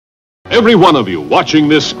Every one of you watching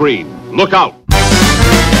this screen, look out.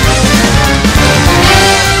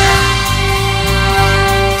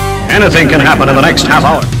 Anything can happen in the next half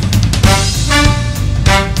hour.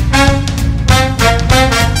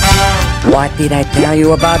 What did I tell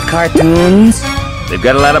you about cartoons? They've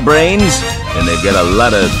got a lot of brains, and they've got a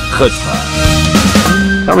lot of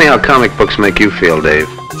chutzpah. Tell me how comic books make you feel, Dave.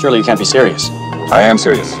 Surely you can't be serious. I am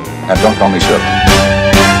serious, and don't call me Shirley.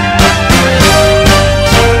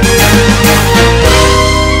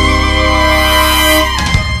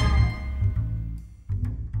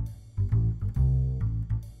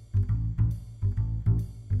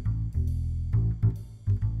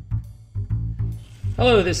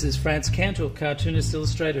 Hello, this is Frantz, Kantor, cartoonist,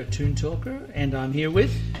 illustrator, ToonTalker, and I'm here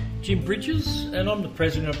with Jim Bridges, and I'm the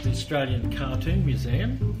president of the Australian Cartoon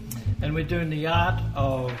Museum, and we're doing the art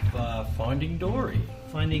of Finding Dory.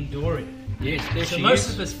 Finding Dory. Yes, there so she most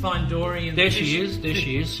is. of us find Dory in There the she is, there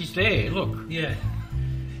she is, she's there, look. Yeah,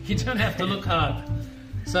 you don't have to look hard.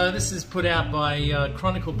 So this is put out by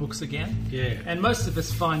Chronicle Books again. Yeah. And most of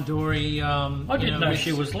us find Dory... I didn't know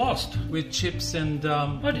she was lost. With chips and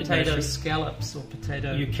potato scallops or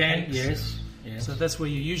potato You can, cakes. yes. So that's where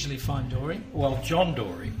you usually find Dory. Well, John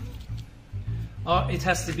Dory. Oh, it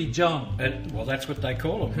has to be John. Well, that's what they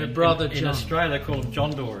call him. Her brother John. In Australia, they call him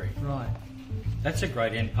John Dory. Right. That's a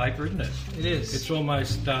great end paper, isn't it? It is. It's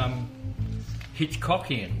almost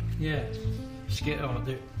Hitchcockian. Yeah.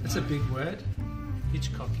 That's a big word.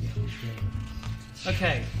 Hitchcockian. Yeah.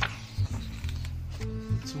 Okay.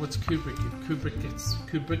 So what's Kubrick?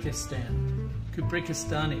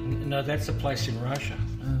 Kubrickistani. No, that's a place in Russia.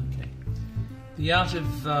 Okay. The art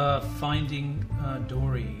of finding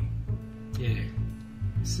Dory. Yeah.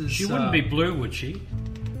 She wouldn't be blue, would she?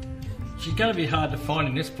 She's going to be hard to find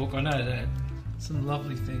in this book, I know that. Some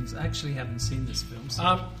lovely things. I actually haven't seen this film.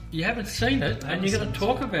 So you haven't seen it, and you're going to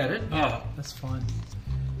talk about it? Yeah, that's fine.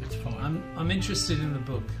 That's fine. I'm interested in the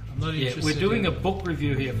book. I'm not interested. We're doing a book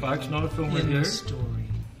review here, folks, not a film review. The story.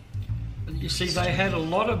 You see, they had a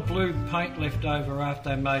lot of blue paint left over after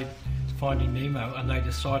they made Finding Nemo, and they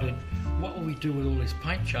decided, what will we do with all this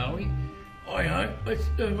paint, shall we? I know, let's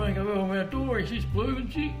make a film about Dory. She's blue,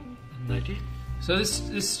 isn't she? And they did. So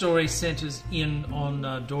this story centres in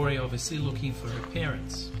on Dory obviously looking for her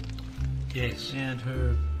parents. Yes. And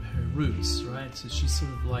her roots, right? So she's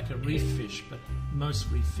sort of like a reef fish, but most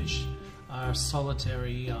reef fish are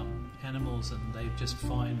solitary animals, and they just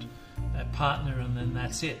find a partner and then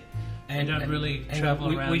that's it. And they don't really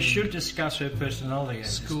travel around. We should discuss her personality at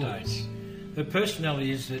this stage. Her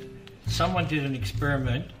personality is that someone did an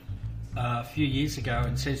experiment a few years ago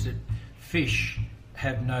and says that fish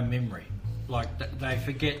have no memory. Like, they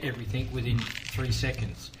forget everything within 3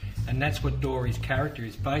 seconds. And that's what Dory's character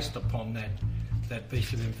is based upon, that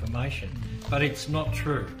piece of information. But it's not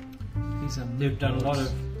true. They've done a lot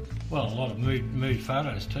of mood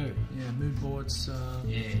photos too. Yeah, mood boards. A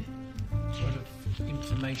lot of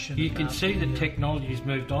information. You can see that technology's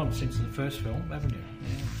moved on since the first film, haven't you?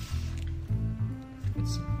 Yeah.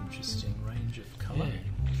 It's an interesting range of colour. Yeah.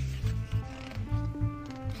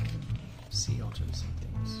 Sea otters and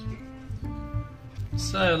things.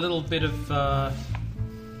 So a little bit of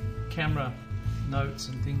camera notes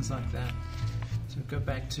and things like that. So go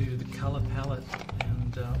back to the colour palette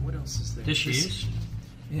and what else is there? This she is.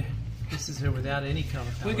 Yeah, this is her without any colour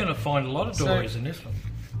palette. We're going to find a lot of Dorys in this one.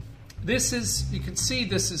 This is, you can see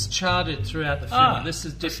this is charted throughout the film. This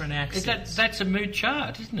is different accents. That's a mood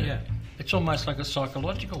chart, isn't it? Yeah. It's almost like a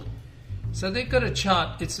psychological. So they've got a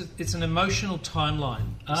chart. It's an emotional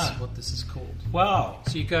timeline. This is what this is called. Wow.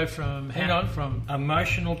 So you go from from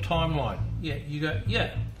emotional timeline.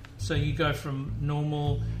 Yeah, So you go from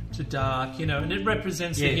normal to dark, and it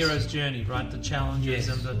represents the hero's journey, right? The challenges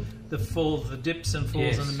and the falls, the dips and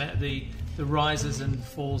falls, and the rises and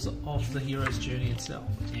falls of the hero's journey itself.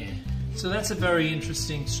 Yeah. So that's a very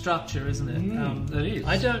interesting structure, isn't it? It is.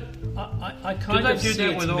 I kind of see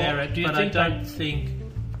its merit, but I don't think.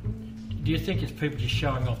 Do you think it's people just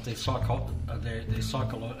showing off their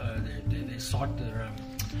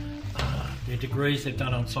degrees they've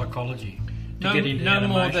done on psychology to get into animation?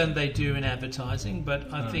 More than they do in advertising,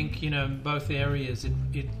 but I think in both areas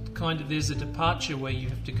it kind of there's a departure where you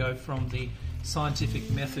have to go from the scientific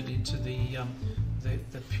method into the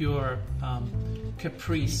pure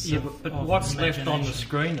caprice. Yeah, but what's left on the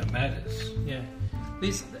screen that matters. Yeah,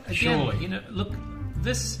 these again, surely. Look,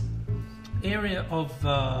 this area of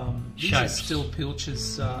Steve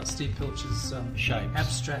Pilcher's shapes,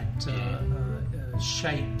 abstract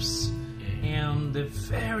shapes, and they're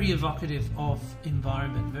very evocative of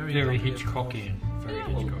environment, very Hitchcockian. Very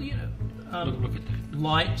Hitchcockian. Look at that.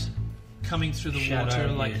 Light, coming through the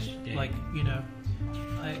Shadow, water, yes, like you know,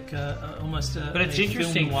 like almost a. But it's a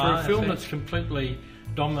interesting film for noir a film effect. that's completely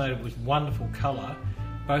dominated with wonderful colour.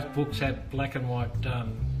 Both books have black and white.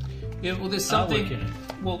 Yeah, well, there's artwork something. in it.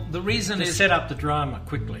 Well, the reason To is set up the drama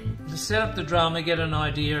quickly. to set up the drama, get an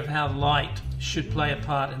idea of how light should play a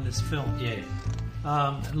part in this film. Yeah.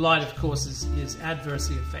 Light, of course, is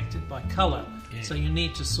adversely affected by colour, Yeah. so you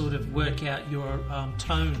need to sort of work out your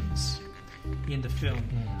tones in the film.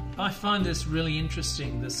 I find this really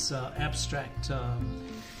interesting, this abstract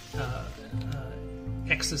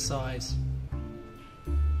exercise.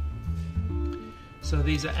 So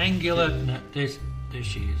these are angular. No, there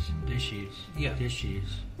she is. There she is. Yeah. There she is.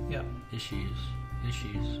 Yeah, There she is. There she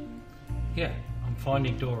is. yeah. I'm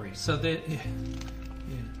finding Dory. So there. Yeah.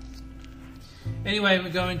 Anyway, we're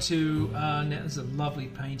going to. Now there's a lovely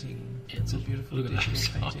painting. It's a beautiful Look at digital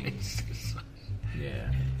those painting. eyes.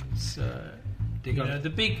 Yeah. So They you got- know the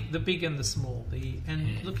big and the small. Yeah.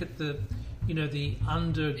 Look at the, you know, the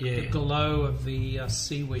under Yeah. the glow of the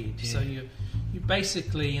seaweed. Yeah. So you're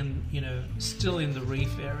basically still in the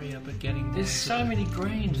reef area, but getting There's down so to many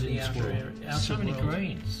greens the in this outer world. area- There's so outer many world.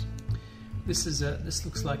 greens. This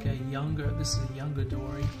looks like a younger. This is a younger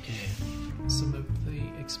Dory. Yeah. Some of the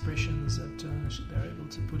expressions that they're able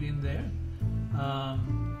to put in there.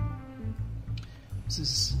 This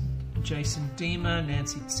is Jason Deemer,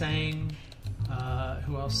 Nancy Tsang.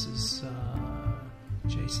 Who else is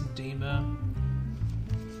Jason Deemer?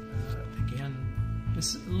 Again,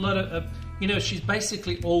 there's a lot of she's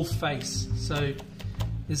basically all face, so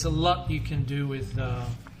there's a lot you can do with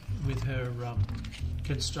her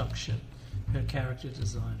construction, her character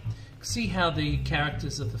design. See how the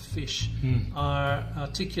characters of the fish are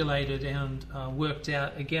articulated and worked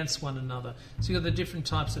out against one another. So you've got the different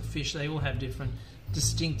types of fish; they all have different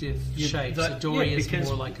distinctive shapes. So Dory is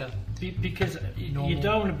more like a. Because normal. you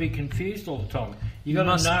don't want to be confused all the time. You got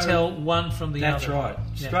must to know tell one from the That's other. right,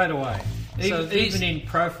 Yeah. straight away. So Even in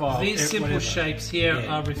profile, these simple whatever. shapes here Yeah.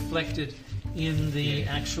 are reflected in the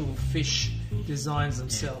Yeah. actual fish designs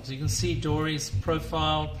themselves. You can see Dory's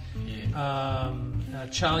profile,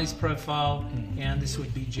 Charlie's profile, and this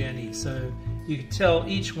would be Jenny. So you can tell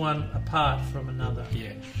each one apart from another.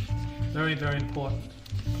 Yeah. Very, very important.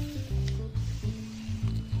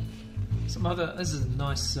 This is a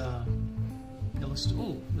nice illustration.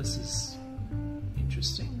 Oh, this is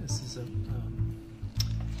interesting. This is a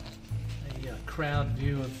crowd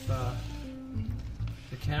view of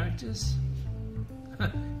the characters.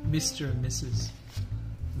 Mr. and Mrs.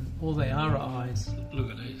 All they are eyes. Look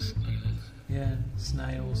at these. Look at this. Yeah,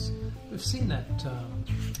 snails. We've seen that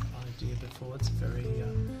idea before. It's a very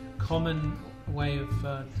common way of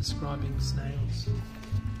describing snails.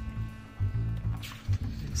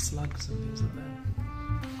 And slugs and things like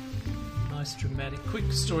that. Nice, dramatic, quick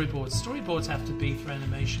storyboards. Storyboards have to be for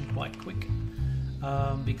animation quite quick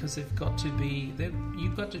because they've got to be.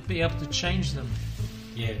 You've got to be able to change them.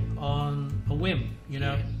 Yeah. On a whim,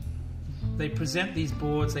 Yeah. They present these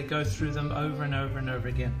boards, they go through them over and over and over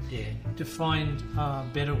again to find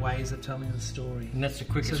better ways of telling the story. And that's the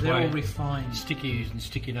quickest so they're way. all refined. Sticky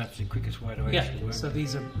notes, the quickest way to actually work. So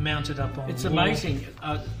these are mounted up on. It's the wall. amazing.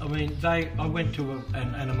 I went to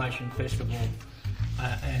an animation festival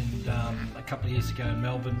and a couple of years ago in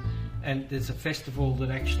Melbourne, and there's a festival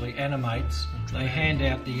that actually animates. They hand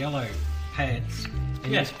out the yellow pads,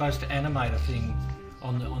 and you're supposed to animate a thing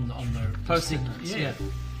on the Post-it notes.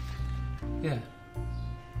 Yeah.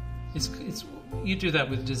 It's you do that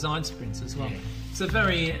with design sprints as well. Yeah. It's a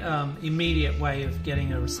very immediate way of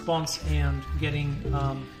getting a response and getting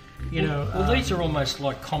these are almost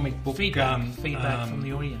like comic book feedback from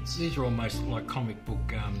the audience. These are almost like comic book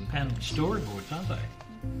panels, storyboards, aren't they?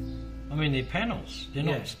 I mean, they're panels. They're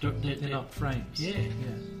not. They're not frames. Yeah.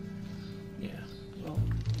 Well,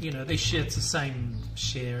 they share. It's the same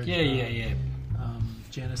shared. Yeah.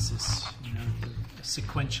 Genesis. The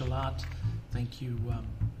sequential art. Thank you,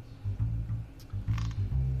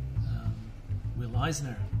 Will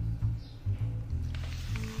Eisner.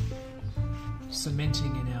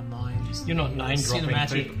 Cementing in our minds. You're not name dropping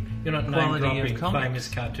people. You're not name dropping famous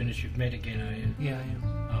cartoonists you've met again, are you? Yeah.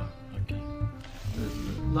 Oh, okay.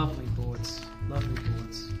 Lovely boards.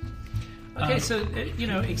 Okay, so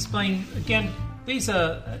explain again. These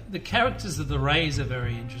are the characters of the rays are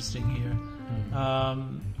very interesting here.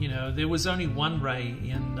 There was only one Ray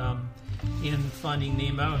in Finding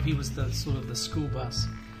Nemo. He was the sort of the school bus,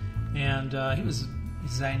 and he was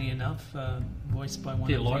zany enough, voiced by one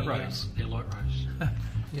They're of light the rays. They're light rays.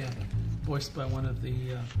 yeah, voiced by one of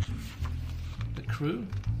the crew.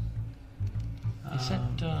 Is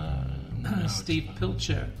that Steve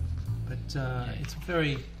Pilcher? But it's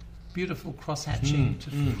very beautiful cross-hatching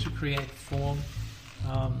to create form.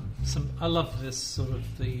 I love this sort of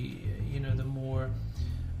the more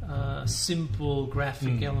simple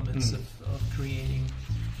graphic elements of creating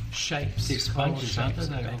shapes. They're sponges, aren't they?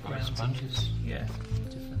 and They've got backgrounds. sponges. Yeah,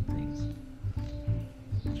 different things.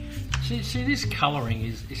 See, this colouring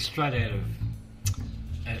is straight out of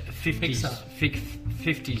 50s, Pixar.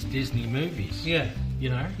 50s Disney movies. Yeah, You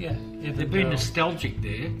know? yeah. They've been nostalgic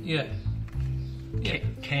there. Yeah. Yeah.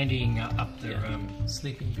 Candying up their...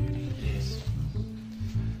 Sleeping Beauty. Yes.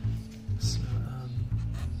 So,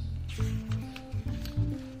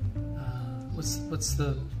 what's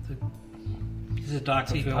the This is a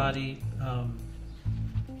darker Tea film. Party?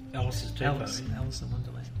 Alice's Tea Alice Party. in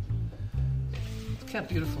Wonderland. Look how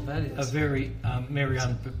beautiful that is. A very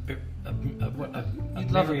Marianne...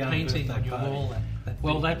 You'd love a painting on your wall.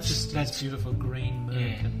 That's beautiful green murk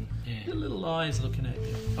and yeah. your little eyes looking at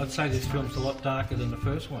you. I'd say this film's a lot darker than the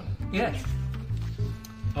first one. Yeah,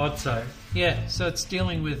 I'd say. yeah. So it's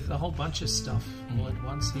dealing with a whole bunch of stuff all at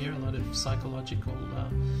once here. A lot of psychological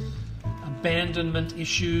abandonment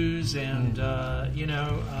issues and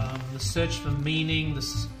the search for meaning.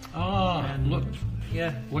 Look,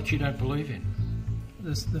 yeah, what you don't believe in.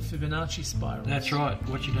 the Fibonacci spiral. That's right,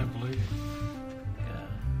 what you don't believe in. Yeah.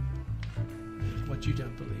 What you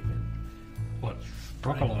don't believe in. What?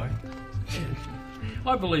 Broccoli?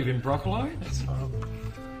 I believe in broccoli. That's horrible.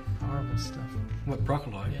 Horrible stuff. What,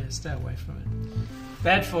 broccoli? Yeah, stay away from it.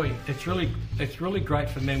 Bad for you. It's really great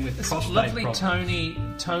for men with This prostate lovely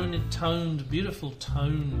problems. toned, beautiful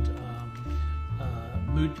toned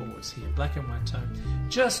mood boards here, black and white tone,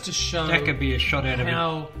 just to show That could be a shot out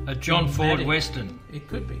how of a John Ford dramatic- Western. It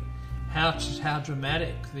could be how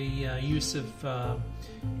dramatic the use of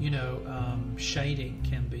shading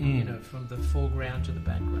can be, from the foreground to the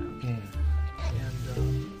background, and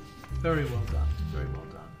very well done, very well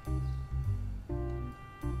done.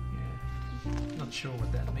 Yeah, not sure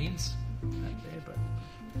what that means right there, but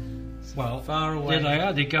Well, far away. there they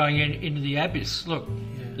are. They're going into the abyss. Look,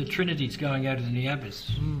 Yeah. the Trinity's going out in the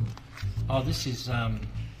abyss. Oh, this is an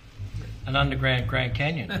underground Grand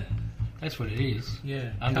Canyon. That's what it is.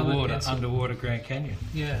 Yeah, Underwater coloured pencil. underwater Grand Canyon.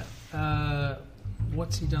 Yeah.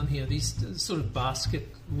 What's he done here? These sort of basket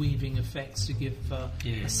weaving effects to give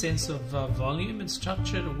a sense of volume and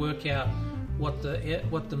structure, to work out what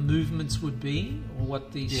the movements would be or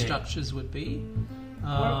what the structures would be.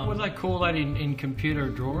 What do they call that in computer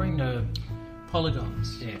drawing?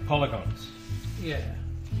 Polygons. Yeah, polygons. Yeah.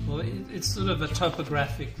 Well, it's sort of a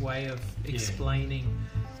topographic way of explaining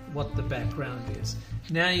what the background is.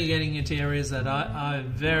 Now you're getting into areas that I'm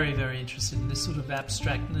very, very interested in, this sort of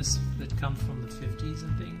abstractness that comes from the 50s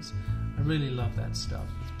and things. I really love that stuff.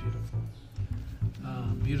 It's beautiful.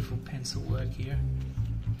 Beautiful pencil work here.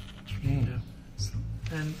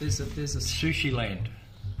 And there's a Sushi Land.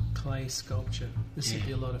 clay sculpture. This would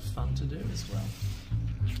be a lot of fun to do as well.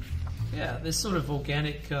 Yeah, there's sort of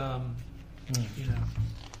organic,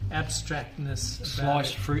 abstractness. about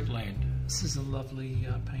Sliced it. Fruit Land. This is a lovely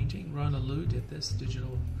painting. Rona Lu did this,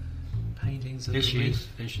 digital paintings of This the reef.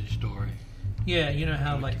 is Dory. Yeah, you know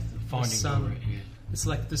how like the Finding sun. Dory. Yeah. It's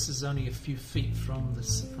like this is only a few feet from the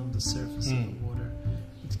surface of the water.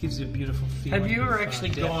 It gives you a beautiful feeling. Have you ever of, actually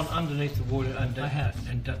depth. gone underneath the water? I have.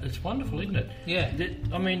 And it's wonderful, isn't it? Yeah.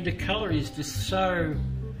 I mean, the colour is just so...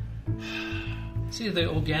 See the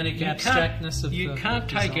organic You abstractness of you the can't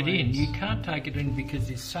take it in. designs. You can't take it in because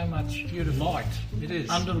there's so much light. It is.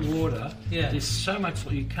 Under the water, Yeah. there's so much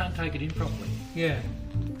light, you can't take it in properly. Yeah.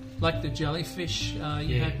 Like the jellyfish you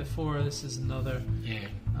had before, this is another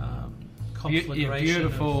conflagration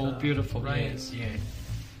Beautiful, of beautiful rays. Yeah.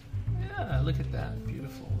 Yeah, look at that.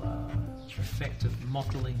 Beautiful effect of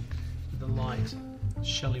mottling the light.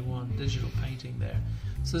 Shelley One digital painting there.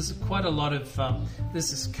 So there's quite a lot of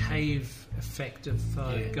this is cave effect of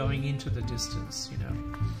going into the distance,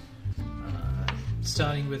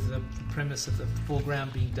 starting with the premise of the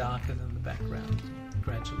foreground being darker than the background,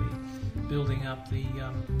 gradually building up the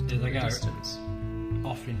distance.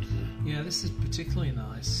 Off into the This is particularly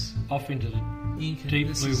nice. off into the Ink, Deep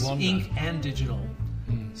this blue is wonder. ink and digital,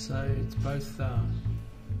 so it's both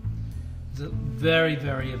very,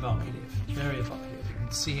 very evocative. Very evocative. You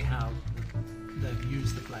can see how they've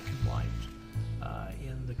used the black and white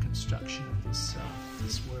in the construction of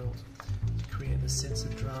this world to create a sense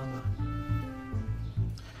of drama.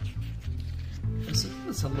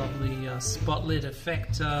 It's a lovely spotlit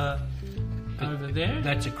effect over there.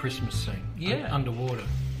 That's a Christmas scene. Yeah. Underwater.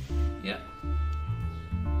 Yeah.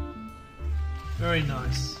 Very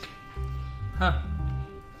nice. Huh.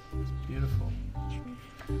 It's beautiful.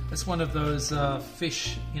 That's one of those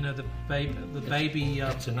fish, the baby.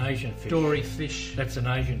 That's an Asian fish. Dory fish. That's an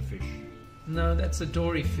Asian fish. No, that's a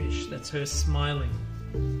Dory fish. That's her smiling.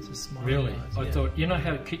 It's a smiling Really? eyes, I thought,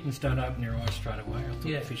 how kittens don't open their eyes straight away? I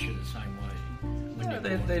thought fish are the same way. No,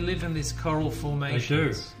 they live in these coral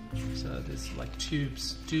formations. They do. So there's like tube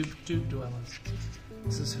dwellers.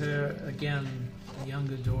 This is her again, a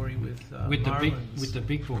younger Dory with marlins. with the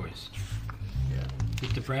big boys. Yeah.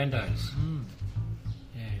 With the brandos. Mm.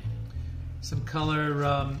 Yeah. Some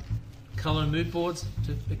color mood boards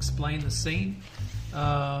to explain the scene.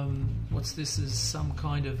 What's this? Is some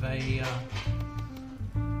kind of a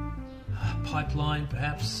pipeline,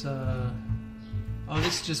 perhaps.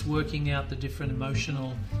 This is just working out the different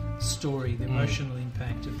emotional story, the emotional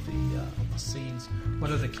impact of the scenes.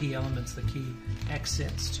 What are the key elements, the key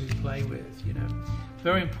accents to play with?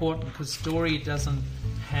 Very important, because story doesn't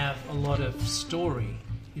have a lot of story.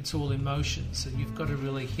 It's all emotion. So you've got to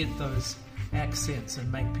really hit those accents and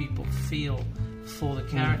make people feel for the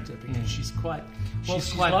character, because she's quite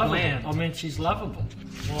bland. I mean, she's lovable.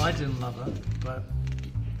 Well, I didn't love her, but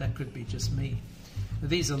that could be just me.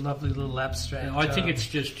 These are lovely little abstract. I think it's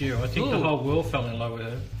just you. I think the whole world fell in love with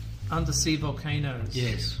her. Undersea volcanoes.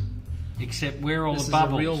 Yes. Except where are all This the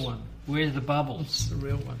bubbles? is a real one. Where's the bubbles? It's the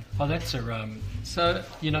real one. Oh, that's a So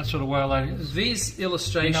you know what sort of whale that is? These You know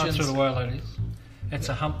illustrations. what sort of whale that is? It's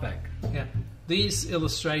a humpback. Yeah. These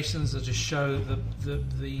illustrations are to show the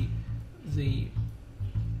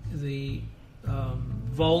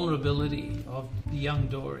vulnerability of the young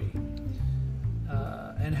Dory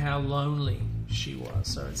and how lonely she was.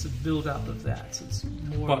 So it's a build-up of that. So it's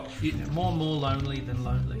more lonely than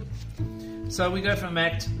lonely. So we go from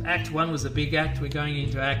Act 1 was a big act. We're going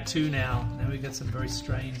into Act 2 now. Now we've got some very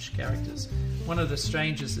strange characters. One of the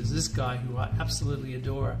strangest is this guy who I absolutely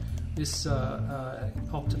adore, this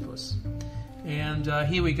octopus. And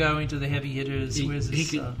here we go into the heavy hitters. He can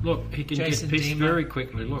Jason get pissed Deemer. very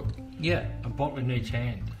quickly. Look, Yeah. a bottle in each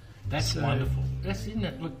hand. That's wonderful. That's isn't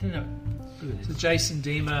it? Look at So this. Jason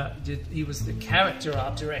Deemer he was the character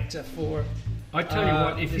art director for. I tell you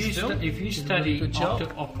what, if this you film if you did a really study good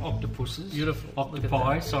job. octopuses, Beautiful. Look at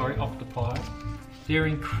octopi, they're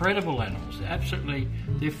incredible animals. Absolutely,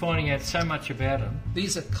 they're finding out so much about them.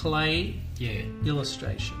 These are clay Yeah.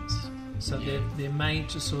 illustrations, so they're made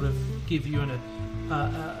to sort of give you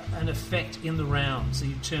an effect in the round. So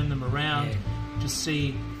you turn them around to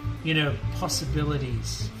see,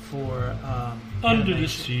 possibilities for Under the animation.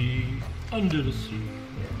 sea, under the sea.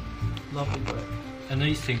 Yeah. Lovely work. And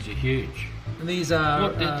these things are huge. And these are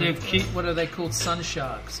Look, they're what are they called? Sun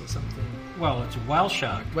sharks or something? Well, it's a whale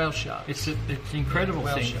shark. Whale sharks. It's an incredible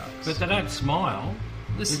Whale thing. sharks. But they don't smile.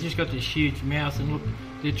 They've just got this huge mouth, and look,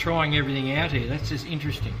 they're trying everything out here. That's just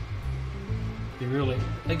interesting. They really.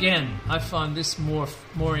 Again, I find this more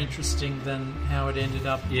interesting than how it ended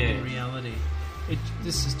up in reality.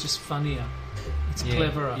 This is just funnier. It's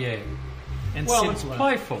cleverer. Yeah. And Well, simpler. it's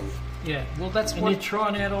playful. Yeah. Well, that's And what. they're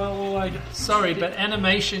trying out all the way. Sorry, but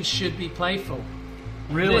animation should be playful.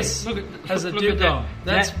 Really? This Look has a at dugong.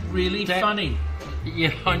 That's That- really that- funny.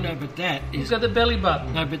 Yeah, I know, but that You've is. got the belly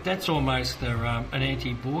button. No, but that's almost an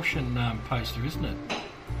anti-abortion poster, isn't it?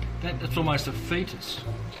 That's almost a fetus.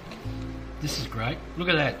 This is great. Look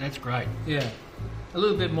at that. That's great. Yeah. A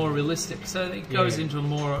little bit more realistic. So it goes Yeah. into a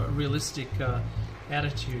more realistic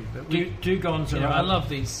attitude. But Dugons are. I love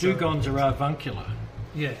these. Dugons are avuncular.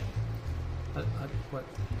 Yeah. What?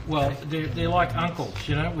 Well, they're like uncles,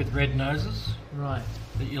 with red noses Right.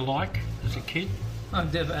 that you like as a kid.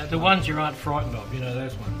 I've never had The one. ones you aren't frightened of,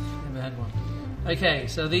 those ones. Never had one. Okay,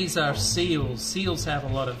 so these are seals. Seals have a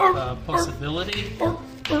lot of possibility.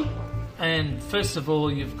 And first of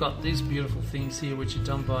all, you've got these beautiful things here, which are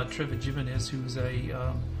done by Trevor Jimenez, who's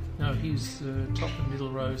he's top and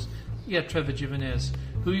middle rows. Yeah, Trevor Jimenez,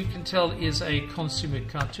 who you can tell is a consummate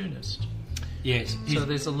cartoonist. Yes. So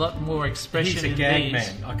there's a lot more expression He's a in gag these.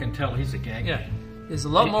 man. I can tell he's a gag Yeah. man. There's a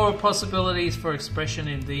lot more possibilities for expression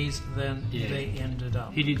in these than they ended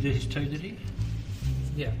up. He did this too, did he?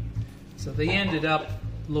 Yeah. So they ended up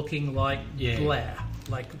looking like blah,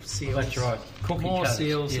 like seals. That's right. Cookie More cutters.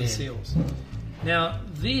 seals and seals. Now,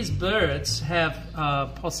 these birds have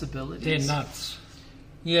possibilities. They're nuts.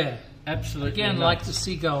 Yeah. Absolutely. Again, nuts. like the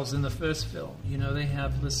seagulls in the first film. They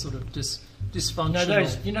have this sort of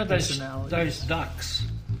dysfunctional personality. those ducks.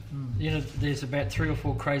 There's about 3 or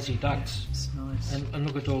 4 crazy ducks. It's nice. And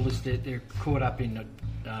look at all this. They're caught up in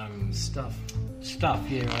Stuff.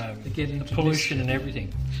 They get into the pollution and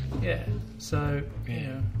everything. Yeah. So,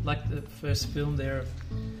 like the first film there,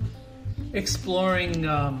 exploring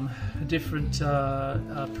different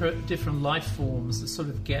life forms that sort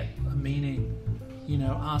of get a meaning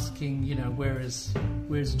asking,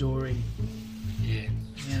 where's Dory? Yeah.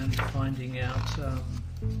 And finding out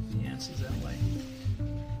the answers that way.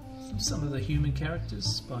 Some of the human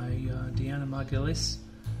characters by Deanna Margulies.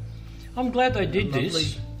 I'm glad they did Lovely.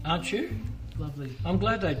 this, aren't you? Lovely. I'm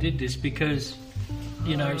glad they did this because,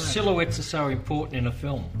 silhouettes are so important in a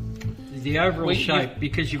film. The overall shape,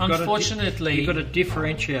 because you've got to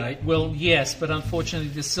differentiate. Well, yes, but unfortunately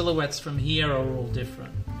the silhouettes from here are all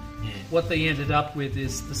different. Yeah. What they ended up with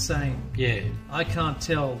is the same. Yeah. I can't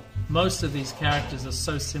tell. Most of these characters are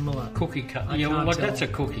so similar. Cookie cutter. I can't tell. That's a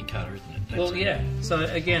cookie cutter, isn't it? Yeah. So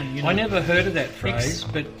again, I never heard of that phrase,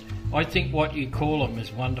 but I think what you call them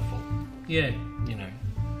is wonderful. Yeah.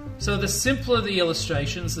 So the simpler the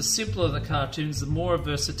illustrations, the simpler the cartoons, the more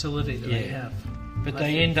versatility that they have. But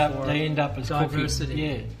they end up as diversity. Cookie.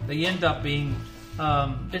 Yeah. They end up being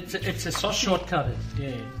it's a shortcutted.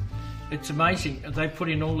 Yeah. It's amazing. They put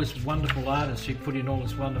in all this wonderful artists who put in all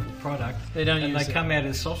this wonderful product. They don't use it. And they come out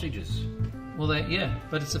as sausages. Well,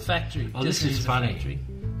 but it's a factory. Oh, this is funny.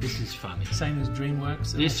 This is funny. Same as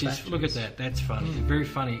DreamWorks. Look at that. That's funny. Very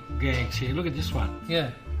funny gags here. Look at this one.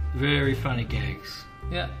 Yeah. Very funny gags.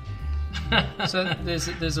 Yeah. So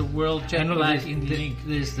there's a world, Jack Black in the ink.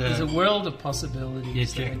 There's a world of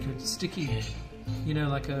possibilities that they could sticky,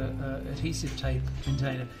 like a adhesive tape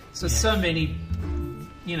container. So many,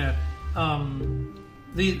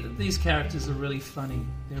 these characters are really funny.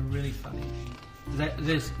 They're really funny.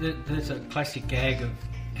 There's a classic gag of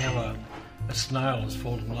how a snail has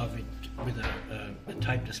fallen in love with a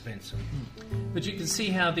tape dispenser. But you can see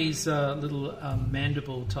how these little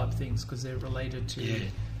mandible type things, because they're related to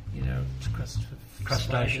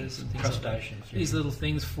crustaceans and things crustaceans. Like that. These little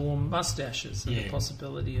things form mustaches, and the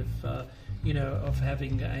possibility of of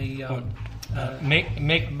having a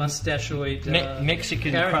mustachioid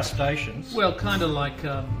Mexican character. Crustaceans. Well, kind of like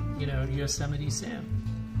Yosemite Sam.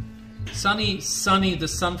 Sonny the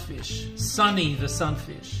sunfish. Sonny the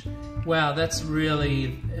sunfish. Wow, that's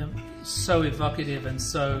really so evocative and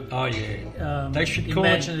so they should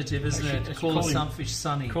imaginative, isn't it? To call a sunfish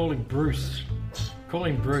Sonny. Call him Bruce. Call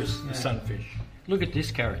him Bruce, the sunfish. Look at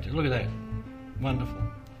this character. Look at that. Wonderful.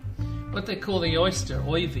 What they call the oyster,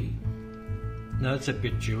 Oivy. No, it's a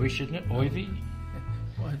bit Jewish, isn't it? Oivy?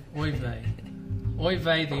 Oivey.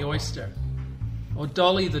 Oivey the oyster. Or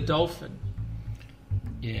Dolly the dolphin.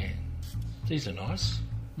 Yeah. These are nice.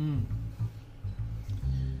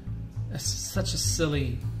 That's such a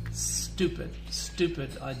silly, stupid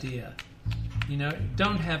idea.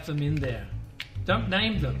 Don't have them in there. Don't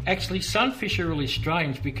name them. Actually, sunfish are really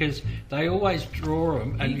strange because they always draw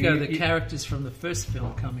them. And the characters from the first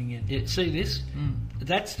film coming in. Yeah, see this?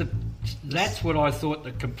 That's what I thought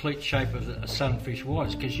the complete shape of a sunfish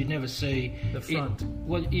was, because you never see the front.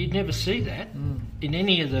 You'd never see that in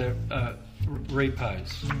any of the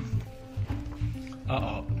repos.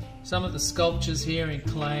 Some of the sculptures here in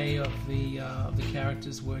clay of the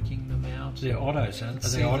characters working them out. They're autos, aren't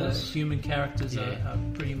they? The human characters are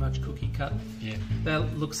pretty much cookie cut. Yeah.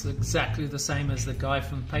 That looks exactly the same as the guy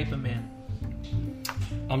from Paperman.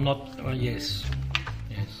 I'm not... yes.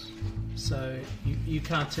 So you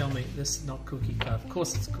can't tell me this is not cookie cut. Of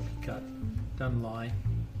course it's cookie cut. Don't lie.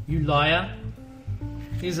 You liar.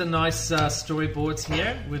 These are nice storyboards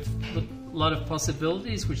here with a lot of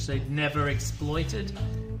possibilities which they've never exploited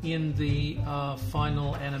in the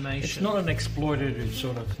final animation. It's not an exploitative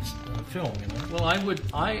sort of film, Well,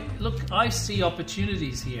 I see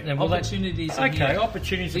opportunities here. Opportunities.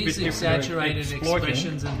 Opportunities. These exaggerated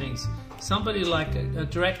expressions and things. Somebody like a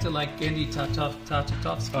director like Gendy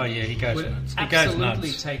Tartakovsky. Oh yeah, he goes would nuts.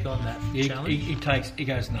 Absolutely take on that challenge. He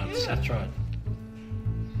goes nuts. Yeah. That's right.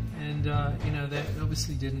 And they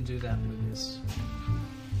obviously didn't do that with this.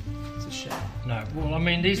 It's a shame. No, well, I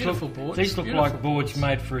mean these look like boards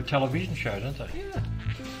made for a television show, don't they? Yeah.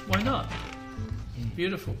 Why not?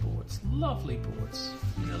 Beautiful boards, lovely boards.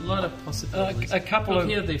 A lot of possibilities. A couple of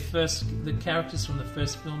here, the characters from the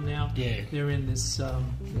first film now. Yeah, they're in this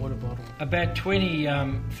water bottle. About 20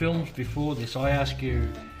 films before this, I asked you,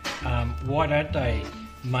 why don't they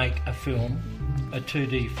make a film, a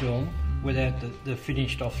 2D film, without the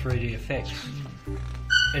finished off 3D effects?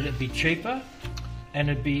 It'd be cheaper. And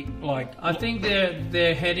it'd be like... I think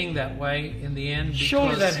they're heading that way in the end.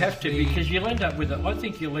 Surely they'd have to, because you'll end up with I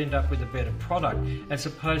think you'll end up with a better product as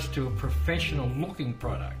opposed to a professional-looking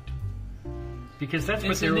product. Because that's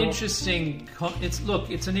what they're interesting.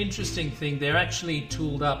 It's an interesting thing. They're actually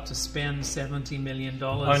tooled up to spend $70 million.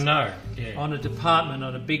 I know. Yeah. On a department,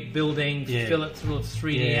 on a big building, fill it full of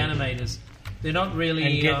 3D animators. They're not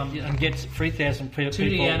really and get 3,000 people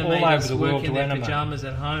 2D all over the world to animate. In their pajamas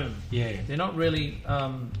at home. Yeah, they're not really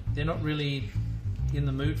in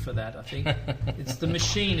the mood for that. I think it's the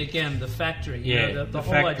machine again, the factory. Yeah, you know, the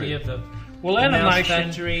whole factory. idea of the animation.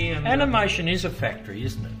 factory. And animation is a factory,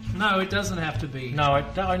 isn't it? no, it doesn't have to be. No,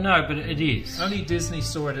 I know, but it is. Only Disney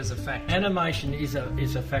saw it as a factory. Animation is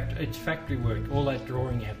a factory. It's factory work. All that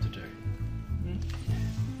drawing you have to do.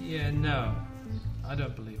 Yeah, no, I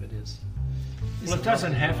don't believe it is. Well, it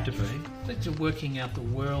doesn't have to be. I think you're working out the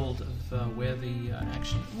world of where the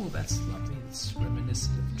action. Oh, that's lovely. It's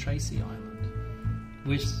reminiscent of Tracy Island.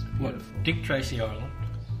 With what? Beautiful. Dick Tracy Island?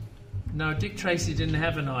 No, Dick Tracy didn't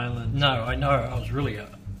have an island. No, I know. I was really.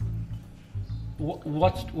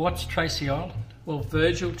 What's Tracy Island? Well,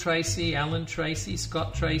 Virgil Tracy, Alan Tracy,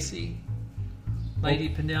 Scott Tracy, Lady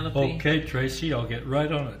Penelope. Okay, Tracy, I'll get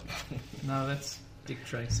right on it. No, that's Dick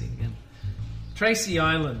Tracy again. Tracy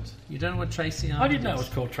Island. You don't know what Tracy Island I didn't know it is? was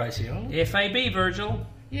called Tracy Island. FAB, Virgil.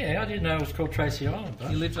 Yeah, I didn't know it was called Tracy Island.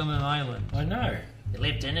 He lived on an island. I know. He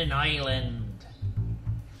lived in an island.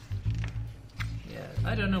 Yeah,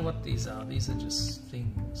 I don't know what these are. These are just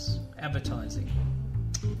things. Advertising.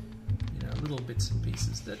 You know, little bits and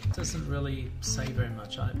pieces that doesn't really say very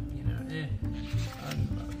much.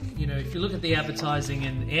 You know, if you look at the advertising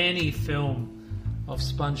in any film of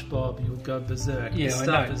SpongeBob, you would go berserk. Yeah, This I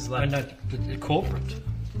stuff know. is like, I know. The corporate.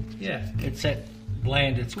 yeah. It's that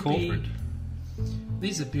bland. It's Could be- corporate.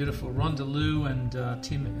 These are beautiful. Rondaloo and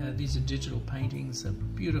Tim. These are digital paintings. Are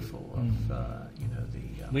beautiful of you know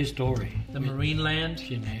Where's Dory? the marine land.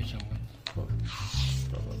 She's in here somewhere.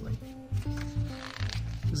 Probably.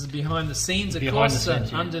 This is behind the scenes, of Behind course. the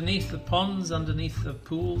scenes, yeah. Underneath the ponds, underneath the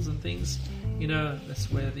pools and things. You know, that's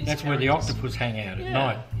where these. That's where the characters- octopus hang out at Yeah.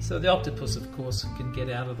 night. So the octopus, of course, can get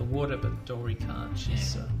out of the water, but Dory can't.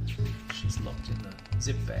 She's locked in the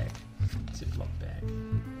Ziploc bag.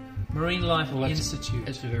 Marine Life Institute.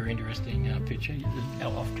 That's a very interesting picture.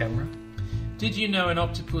 Off camera. Did you know an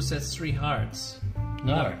octopus has 3 hearts?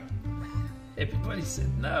 No. Everybody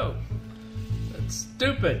said no. That's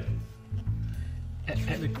stupid.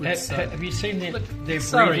 Have you seen their breathing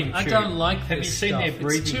Sorry, tube? I don't like Have this you seen stuff. their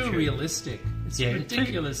breathing It's too tube? realistic. It's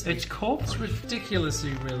ridiculous. It's corporate. It's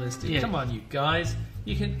ridiculously realistic. Yeah. Come on, you guys.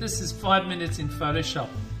 You can. This is 5 minutes in Photoshop.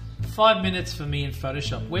 5 minutes for me in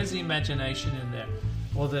Photoshop. Where's the imagination in there,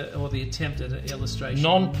 or the attempt at an illustration?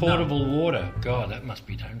 Non-portable water. God, that must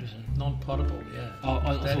be dangerous. Non-potable. Yeah. Oh,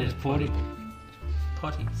 I That thought it is was portable.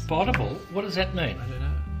 Potties. Potable? What does that mean? I don't know.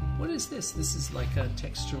 What is this? This is like a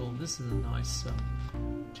textural. This is a nice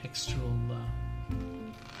textural.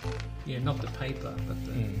 Yeah, not the paper, but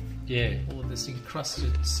Yeah. all of this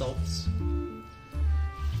encrusted salts.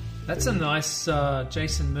 That's a nice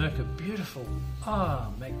Jason Merker. Beautiful.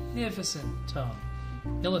 Magnificent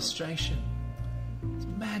illustration. It's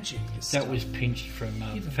magic. This That stuff. was pinched from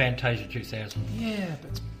Fantasia 2000. Yeah,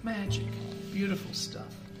 but it's magic. Beautiful stuff.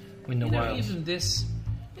 When the You know, whales. even this.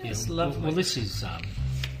 Yeah, It's lovely. Well, this is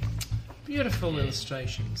Beautiful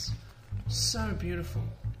illustrations. So beautiful.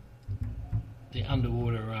 the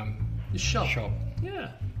underwater The shop.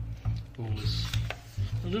 Yeah. All this.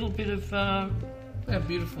 A little bit of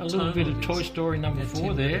Beautiful. a little bit of tone on Toy these. Story number Yeah, 4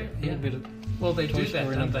 Tim there. Burton, A little bit of Well, they Toy do that, Story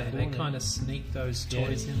don't number they? 4 They there. kind of sneak those Yeah.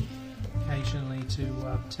 toys in occasionally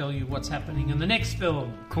to tell you what's happening in the next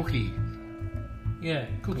film. Cookie. Yeah,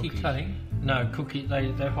 cookie Cookies. cutting. No, cookie.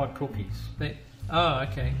 They hide cookies.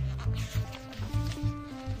 Okay.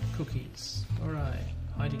 Cookies. All right,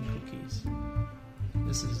 hiding cookies.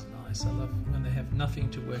 This is nice. I love when they have nothing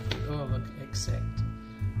to work with. Oh, look, except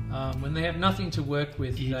when they have nothing to work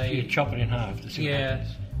with, You chop it in half. To see what yeah,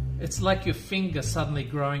 happens. it's like your finger suddenly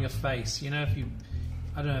growing a face. You know,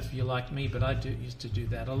 I don't know if you're like me, but I used to do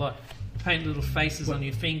that a lot. Paint little faces on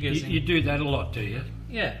your fingers. You do that a lot, do you?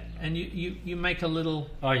 Yeah, and you make a little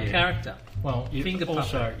yeah. character. Well, you Finger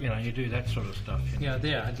also, puppet. you do that sort of stuff. You know. Yeah,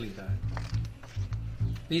 they're ugly though.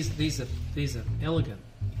 These are elegant.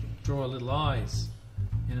 You can draw little eyes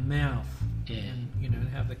and a mouth, Yeah. and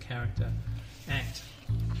have the character act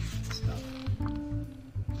and stuff.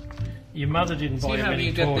 Your mother didn't See buy you how many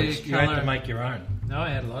you got the toys. You had to colour- make your own. No, I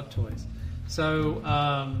had a lot of toys. So,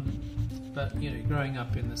 but growing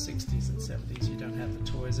up in the 60s and 70s, you don't have the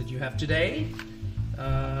toys that you have today.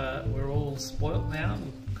 We're all spoilt now.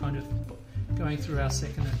 We're kind of going through our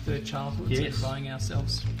second and third childhoods Yes. and buying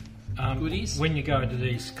ourselves goodies. When you go into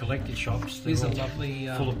these collector shops, they're These are all lovely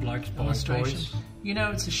full of blokes buying illustrations. toys.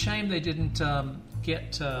 It's a shame they didn't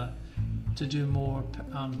get to do more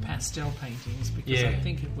pastel paintings, because I Yeah.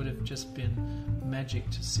 think it would have just been magic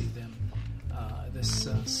to see them. This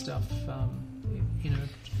stuff,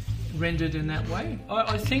 rendered in that way.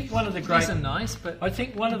 I think one of the great... These are nice, but... I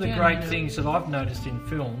think one of the great things that I've noticed in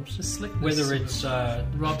films, whether it's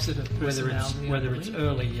robs it of personality, whether it's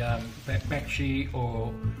early Bakshi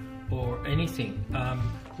or anything,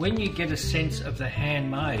 when you get a sense of the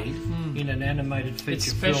handmade in an animated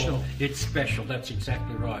feature film, it's special. That's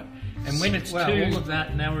exactly right. And when it's all of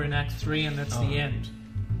that, now we're in Act 3 and that's the end.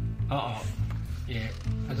 Yeah.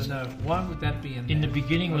 I don't know. Why would that be in there? In the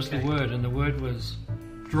beginning was the word, and the word was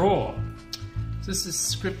draw. This is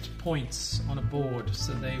script points on a board,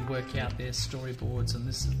 so they work out their storyboards, and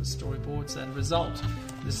this is the storyboards that result.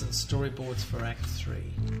 This is the storyboards for Act 3.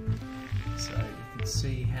 So you can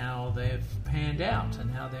see how they've panned out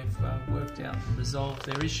and how they've worked out and resolved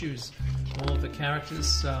their issues. All of the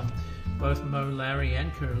characters, both Mo, Larry,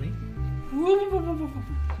 and Curly.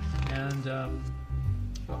 And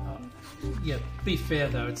be fair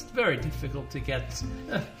though, it's very difficult to get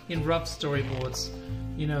in rough storyboards.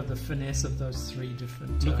 You know, the finesse of those three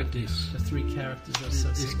different... Look at this. The three characters are so...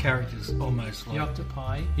 This character's almost like... The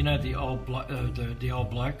octopi. You know, the old bloke... the old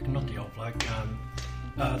bloke... Not the old bloke.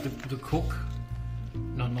 The cook.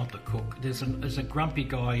 No, not the cook. There's a grumpy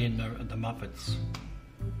guy in the Muppets.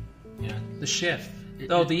 Yeah. The chef.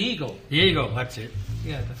 The eagle. The eagle, that's it.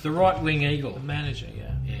 Yeah. The right-wing eagle. The manager,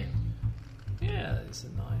 yeah. Yeah. Yeah, these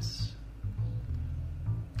are nice.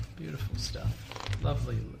 Beautiful stuff.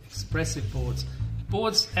 Lovely, expressive boards.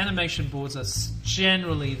 Animation boards are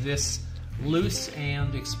generally this loose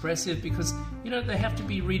and expressive because, you know, they have to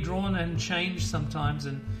be redrawn and changed sometimes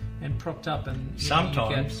and propped up. And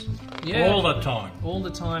sometimes. All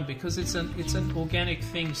the time because it's an organic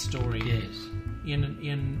thing story. Yes.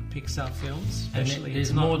 In Pixar films, especially, there's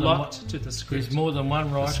it's not more than locked to the script. There's more than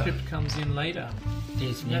one writer. The script comes in later.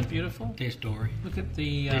 Isn't that beautiful? There's Dory. Look at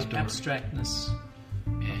the abstractness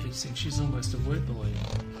of these things. She's almost a word balloon.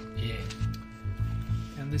 Yeah.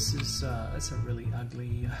 And this is that's a really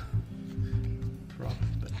ugly prop,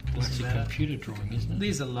 but it's a computer drawing, isn't it?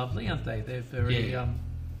 These are lovely, aren't they? They're very.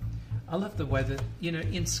 I love the way that, you know,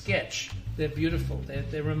 in sketch they're beautiful.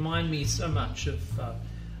 They remind me so much of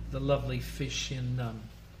the lovely fish in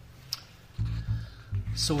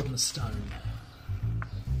Sword in the Stone.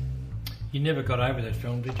 You never got over that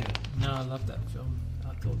film, did you? No, I love that film.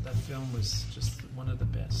 I thought that film was just one of the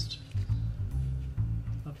best.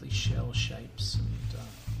 Lovely shell shapes and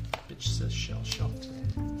bitch says shell shocked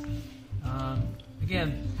there.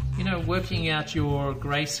 Again, you know, working out your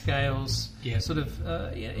grayscales sort of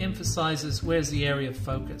emphasizes where's the area of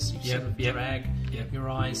focus. You sort of drag your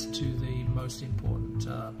eyes to the most important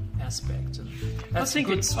aspect, and that's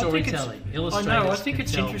good storytelling. I think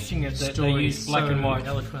it's interesting that they use black and white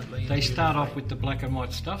eloquently. They start off with the black and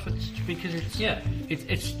white stuff. It's because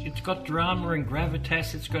it's got drama and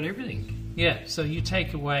gravitas. It's got everything. Yeah, so you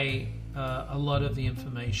take away a lot of the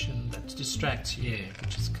information that distracts you,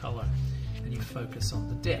 which is colour. And you focus on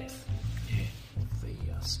the depth of the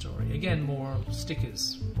story. Again, more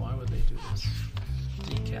stickers. Why would they do this?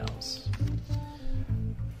 Decals.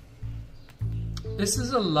 This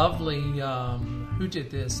is a lovely... who did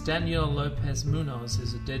this? Daniel Lopez Munoz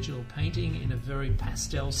is a digital painting in a very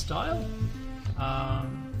pastel style.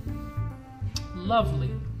 Lovely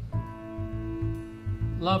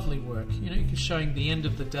work. You know, you're showing the end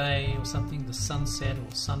of the day or something, the sunset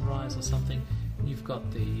or sunrise or something. And you've got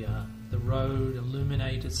the road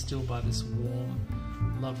illuminated still by this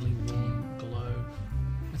lovely warm glow.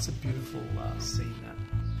 It's a beautiful scene.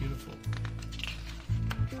 Beautiful.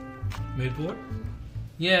 Mood board?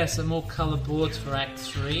 Yeah, some more colour boards for Act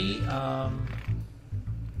 3.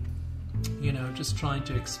 You know, just trying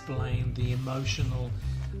to explain the emotional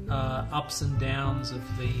ups and downs of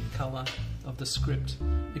the colour of the script.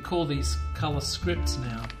 They call these colour scripts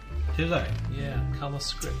now. Do they? Yeah, colour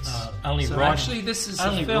scripts. Actually, this is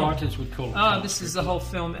only a film. Writers would call it. This is the whole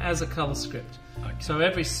film as a colour script. Okay. So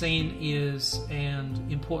every scene is, and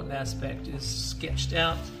important aspect is sketched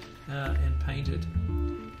out and painted,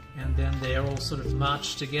 and then they're all sort of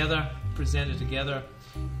marched together, presented together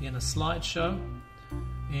in a slideshow,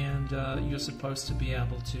 and you're supposed to be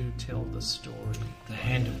able to tell the story. The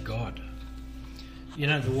hand of God. You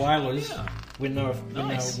know, the whalers, when they were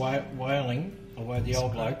whaling away the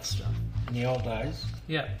old blokes in the old days,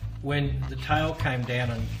 when the tail came down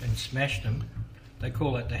and smashed them, they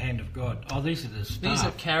call that the hand of God. Oh, these are the staff. These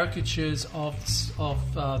are caricatures of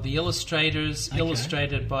the illustrators,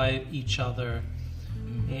 illustrated by each other.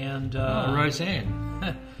 And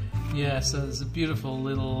Roseanne. Yeah, so there's a beautiful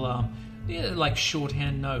little, like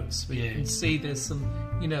shorthand notes. But you can see there's some,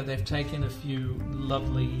 you know, they've taken a few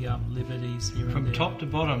lovely liberties here and there. From top to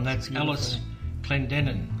bottom, that's Alice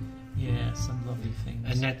Clendenin. Yeah, some lovely things.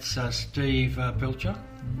 And that's Steve Pilcher.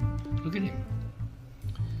 Look at him.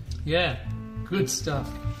 Yeah, good stuff.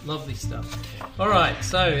 Lovely stuff. All right,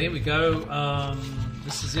 so here we go.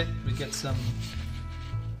 This is it. We get some...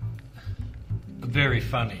 Very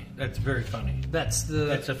funny. That's very funny. That's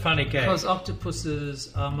a funny gag. Because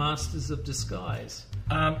octopuses are masters of disguise.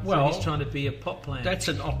 Well, so he's trying to be a pot plant. That's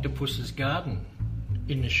an octopus's garden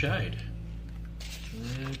in the shade.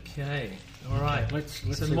 Okay. All right. Let's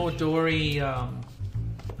some more Dory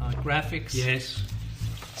graphics. Yes.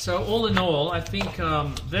 So all in all, I think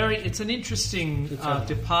it's an interesting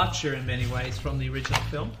departure in many ways from the original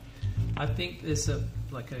film. I think there's a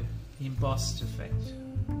embossed effect.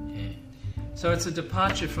 Yeah. So it's a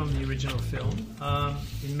departure from the original film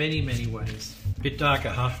in many, many ways. Bit darker,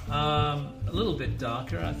 huh? A little bit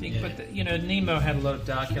darker, I think. Yeah. But Nemo had a lot of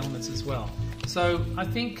dark elements as well. So I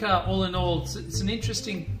think all in all, it's an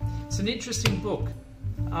interesting book.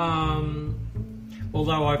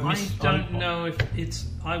 Although I don't know if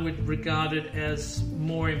I would regard it as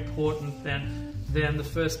more important than the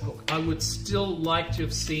first book. I would still like to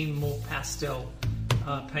have seen more pastel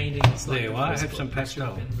paintings. Like there, I have some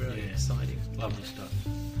pastel. Been very exciting. Lovely stuff.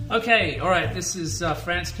 Okay, all right. This is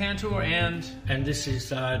Frantz, Kantor, and this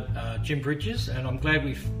is Jim Bridges, and I'm glad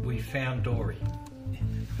we found Dory.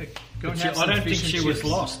 Go and have some I don't think fish she and was chips.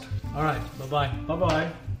 lost. All right, bye bye. Bye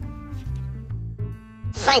bye.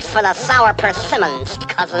 Thanks for the sour persimmons,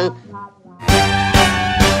 cousin.